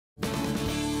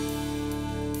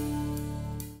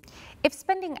If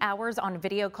spending hours on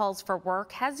video calls for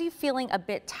work has you feeling a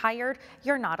bit tired,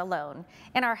 you're not alone.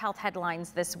 In our health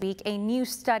headlines this week, a new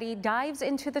study dives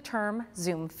into the term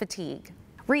Zoom fatigue.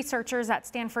 Researchers at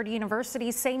Stanford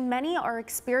University say many are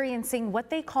experiencing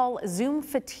what they call Zoom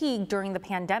fatigue during the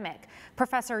pandemic.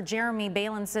 Professor Jeremy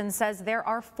Bailenson says there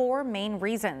are 4 main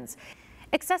reasons.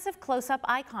 Excessive close-up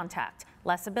eye contact,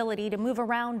 less ability to move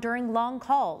around during long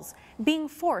calls, being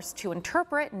forced to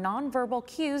interpret nonverbal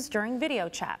cues during video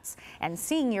chats, and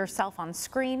seeing yourself on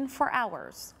screen for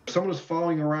hours. If someone is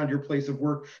following around your place of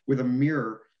work with a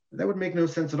mirror, that would make no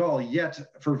sense at all. Yet,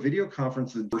 for video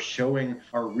conferences, we're showing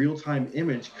our real-time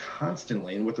image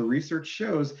constantly. And what the research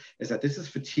shows is that this is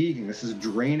fatiguing, this is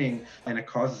draining, and it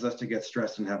causes us to get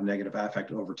stressed and have negative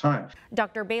affect over time.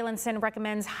 Dr. Bailenson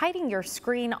recommends hiding your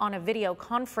screen on a video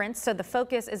conference so the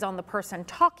focus is on the person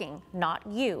talking, not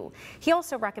you. He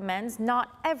also recommends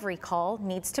not every call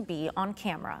needs to be on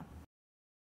camera.